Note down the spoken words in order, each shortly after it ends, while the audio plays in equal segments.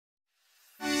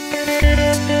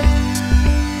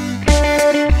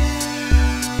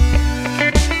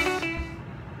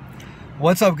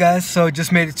What's up, guys? So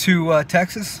just made it to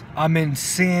Texas. I'm in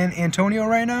San Antonio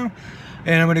right now,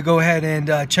 and I'm gonna go ahead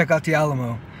and check out the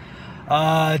Alamo.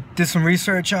 Did some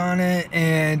research on it,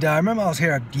 and I remember I was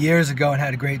here years ago and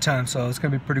had a great time, so it's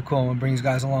gonna be pretty cool. I'm gonna bring you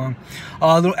guys along.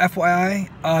 A little FYI,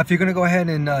 if you're gonna go ahead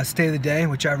and stay the day,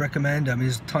 which I recommend, I mean,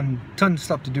 there's a ton of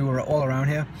stuff to do all around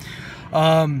here.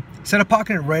 Instead of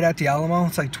parking it right at the Alamo,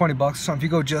 it's like 20 bucks or something. If you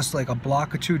go just like a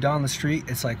block or two down the street,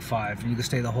 it's like $5, and you can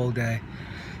stay the whole day.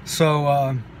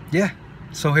 So yeah,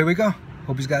 so here we go.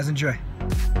 Hope you guys enjoy.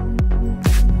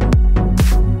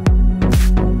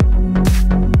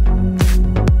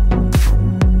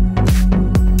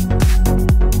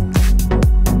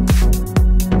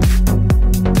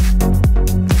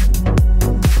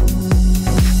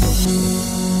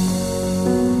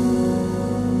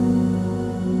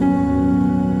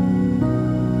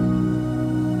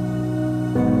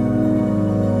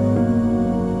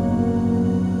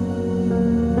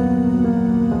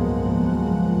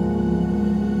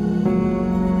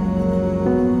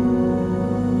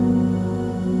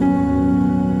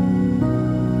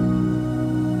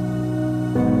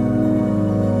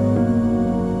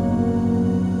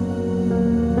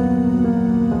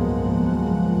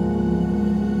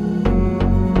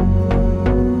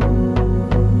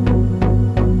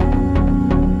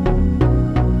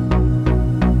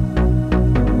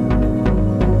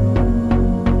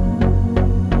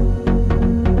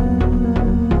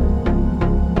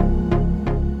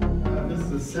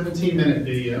 It's a 17-minute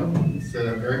video. It's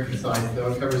very concise,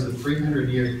 though. It covers the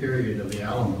 300-year period of the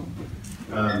Alamo.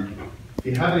 If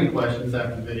you have any questions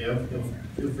after the video,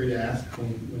 feel free to ask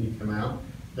when you come out.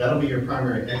 That'll be your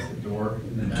primary exit door.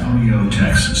 In Antonio,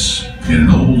 Texas, in an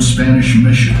old Spanish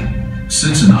mission,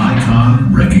 sits an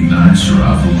icon recognized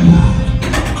throughout the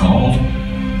world, called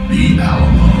the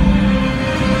Alamo.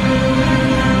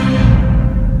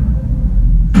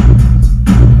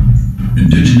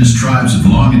 Indigenous tribes have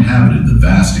long inhabited the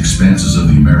vast expanses of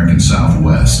the American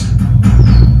Southwest,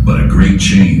 but a great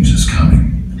change is coming.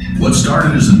 What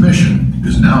started as a mission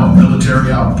is now a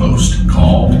military outpost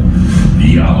called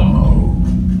the Alamo.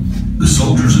 The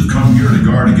soldiers have come here to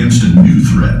guard against a new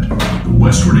threat, the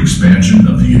westward expansion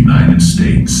of the United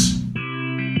States.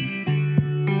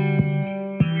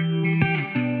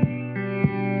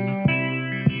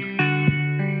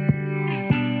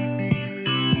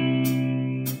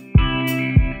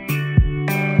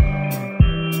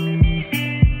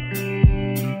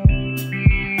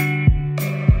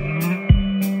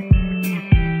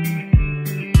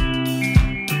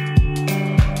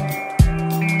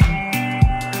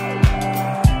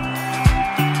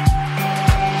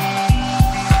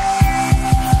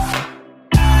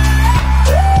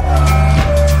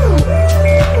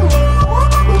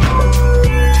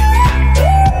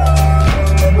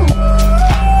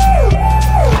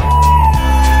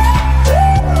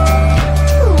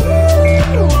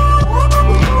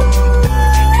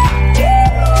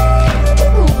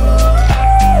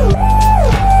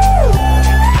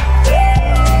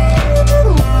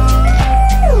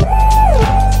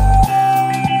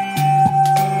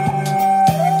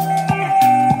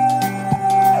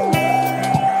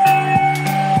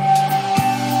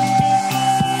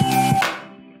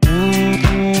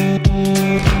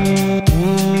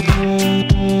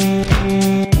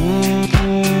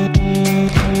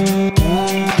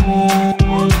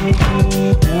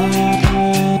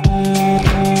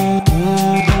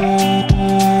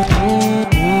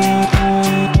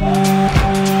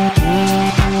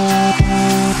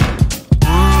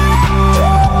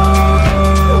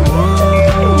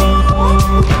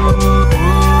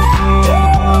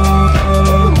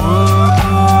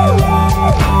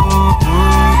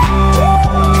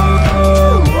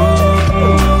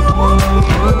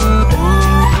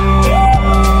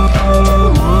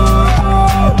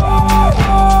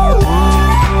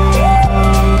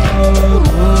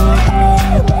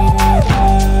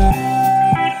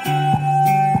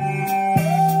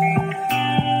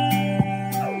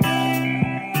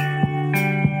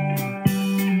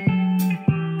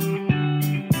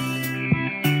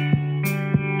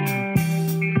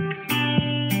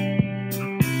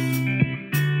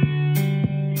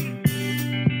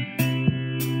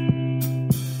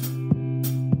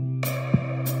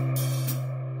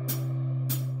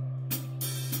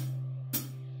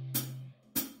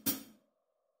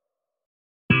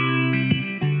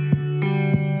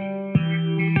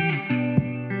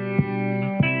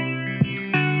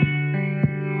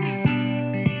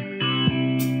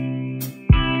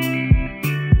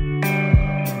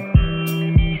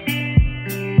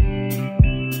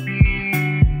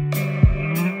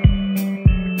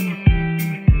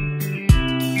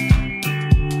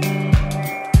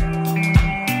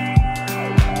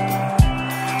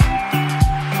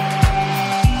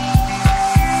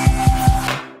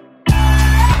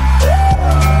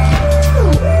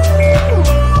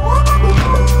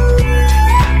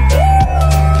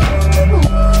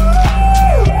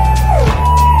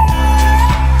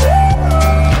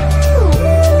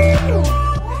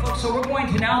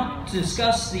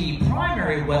 discuss the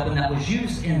primary weapon that was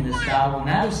used in this battle, and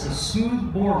that is the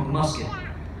smoothbore musket.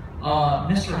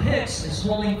 Mr. Hicks is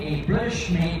holding a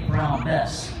British-made Brown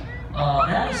Bess.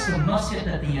 That is the musket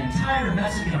that the entire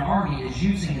Mexican army is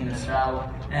using in this battle,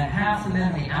 and half the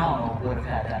men in the Alamo would have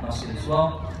had that musket as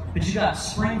well. But you got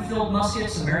Springfield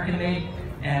muskets, American-made,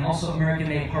 and also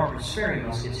American-made Harper's Ferry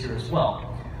muskets here as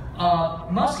well.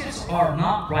 Muskets are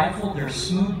not rifled, they're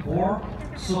smooth bore,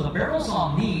 so the barrels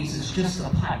on these is just a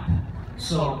pipe.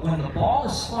 So when the ball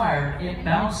is fired, it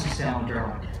bounces down the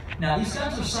barrel. Now these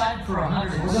guns are sighted for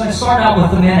 100. We're going to start out with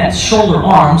the men at shoulder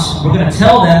arms. We're going to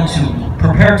tell them to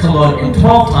prepare to load in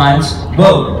 12 times.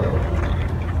 Load.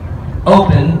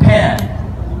 Open, pen.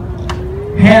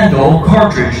 Handle,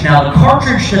 cartridge. Now the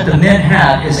cartridge that the men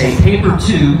have is a paper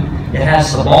tube. It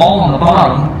has the ball on the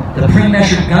bottom. The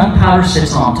pre-measured gunpowder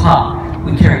sits on top.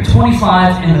 We carry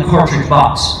 25 in the cartridge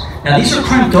box. Now these are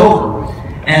crimped over,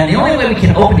 and the only way we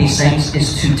can open these things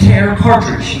is to tear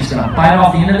cartridge. He's going to bite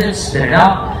off the end of it, spit it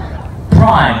out.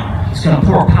 Prime. He's going to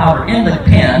pour powder in the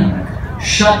pen.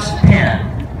 Shut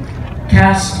pen.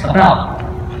 Cast about.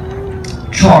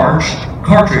 Charge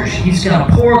cartridge. He's going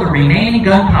to pour the remaining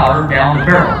gunpowder down the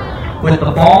barrel. With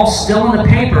the ball still in the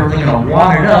paper, they're going to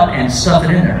wad it up and stuff it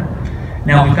in there.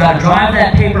 Now we've got to drive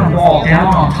that paper and ball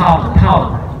down on top of the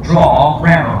powder. Draw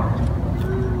rammer.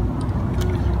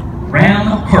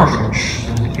 Ram cartridge.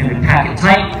 Going to pack it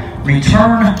tight.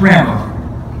 Return rammer.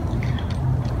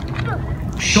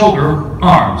 Shoulder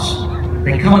arms.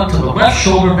 They come up to the left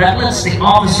shoulder. That lets the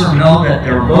officer know that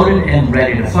they're loaded and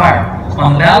ready to fire.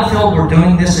 On the battlefield, we're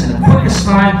doing this in the quickest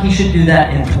time. He should do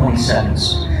that in 20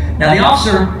 seconds. Now the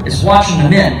officer is watching the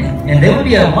men, and there would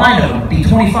be a line of them, be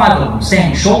 25 of them,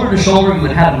 standing shoulder to shoulder. You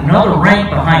would have another rank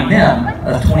behind them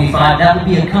of 25. That would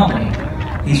be a company.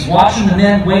 He's watching the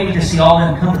men, waiting to see all of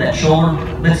them come to that shoulder.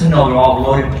 Lets them know they're all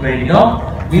loaded, ready to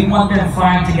go. We want them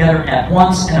firing together at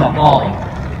once in a volley.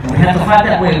 And we have to fight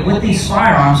that way with these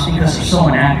firearms because they're so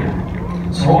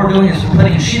inaccurate. So what we're doing is we're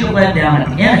putting a sheet of lead down at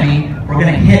the enemy. We're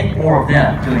going to hit more of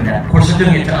them doing that. Of course, they're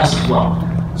doing it to us as well.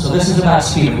 So this is about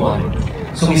speed of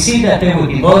loading. So we see that they would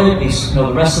be loaded. We know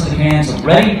the rest of the cannons are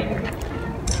ready.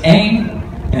 Aim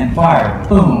and fire.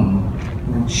 Boom.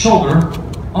 And shoulder,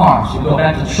 arms. We go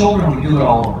back to the shoulder and we do it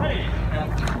all over. Ready.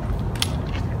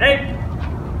 Aim.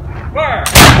 Fire.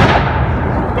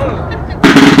 Boom.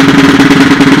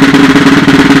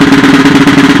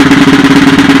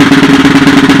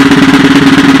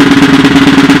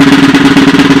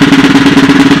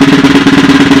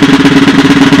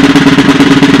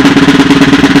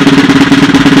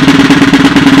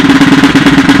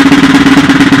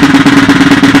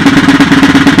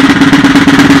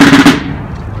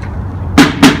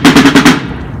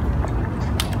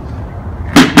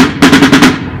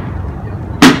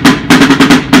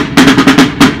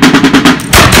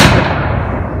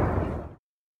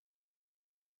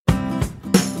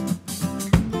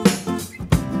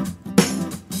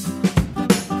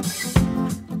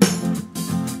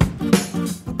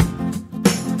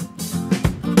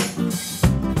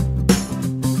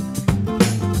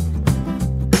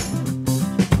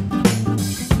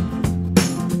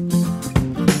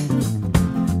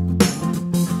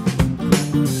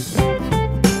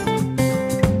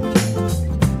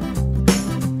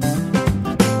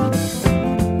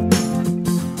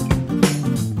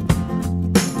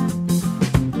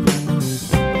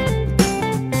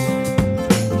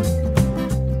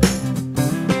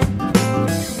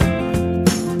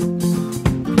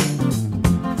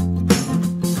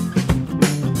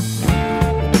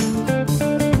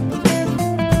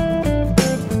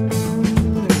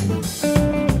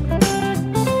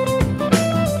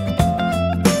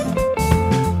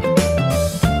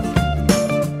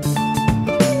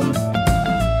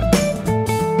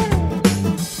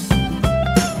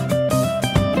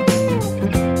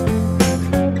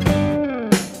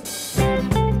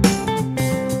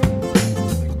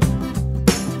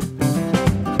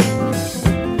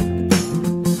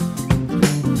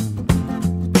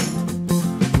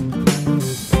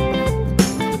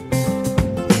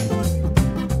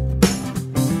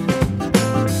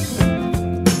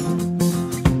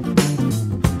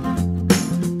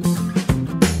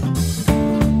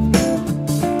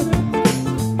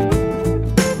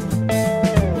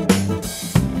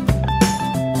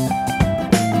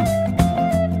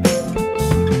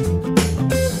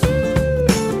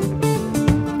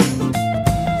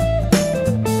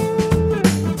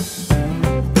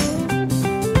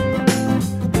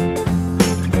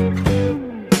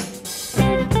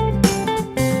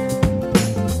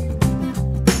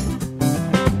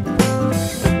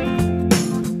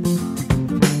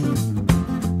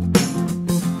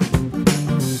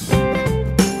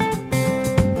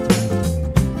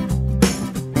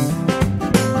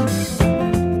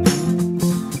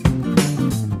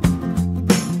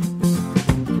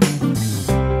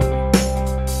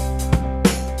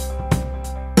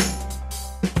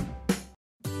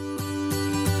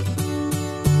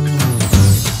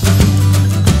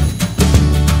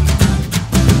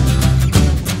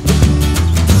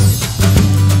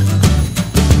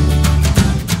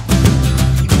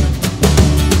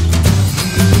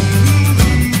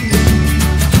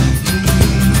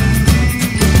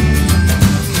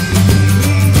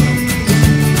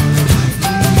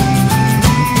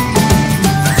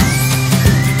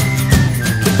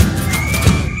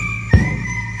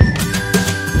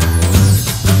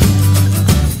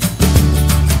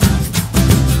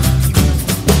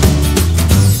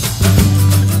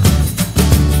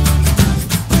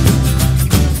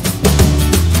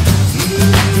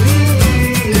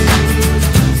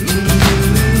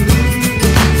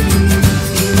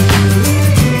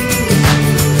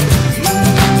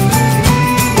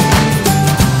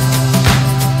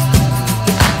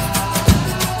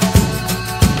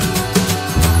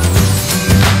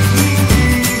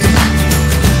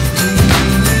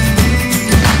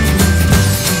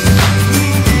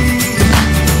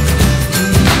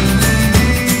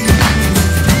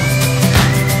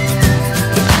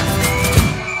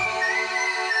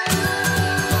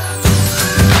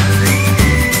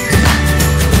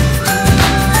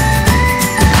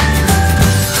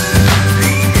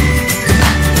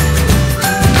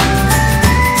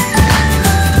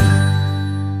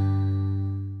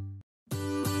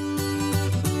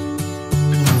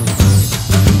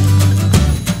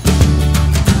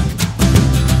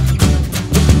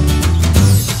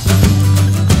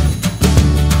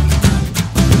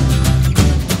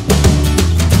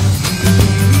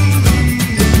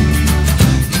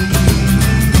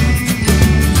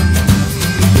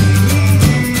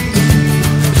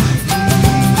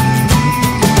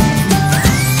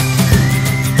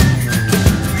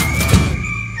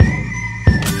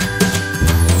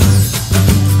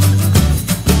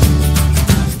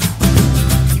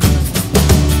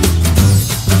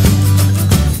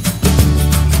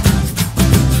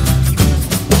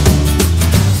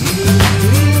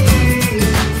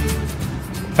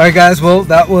 Alright guys, well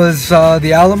that was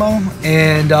the Alamo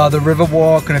and the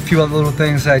Riverwalk and a few other little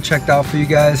things that I checked out for you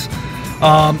guys.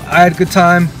 I had a good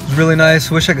time. It was really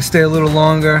nice. Wish I could stay a little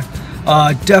longer.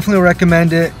 Definitely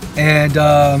recommend it, and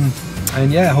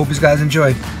yeah, I hope you guys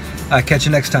enjoyed. Catch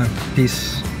you next time.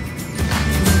 Peace.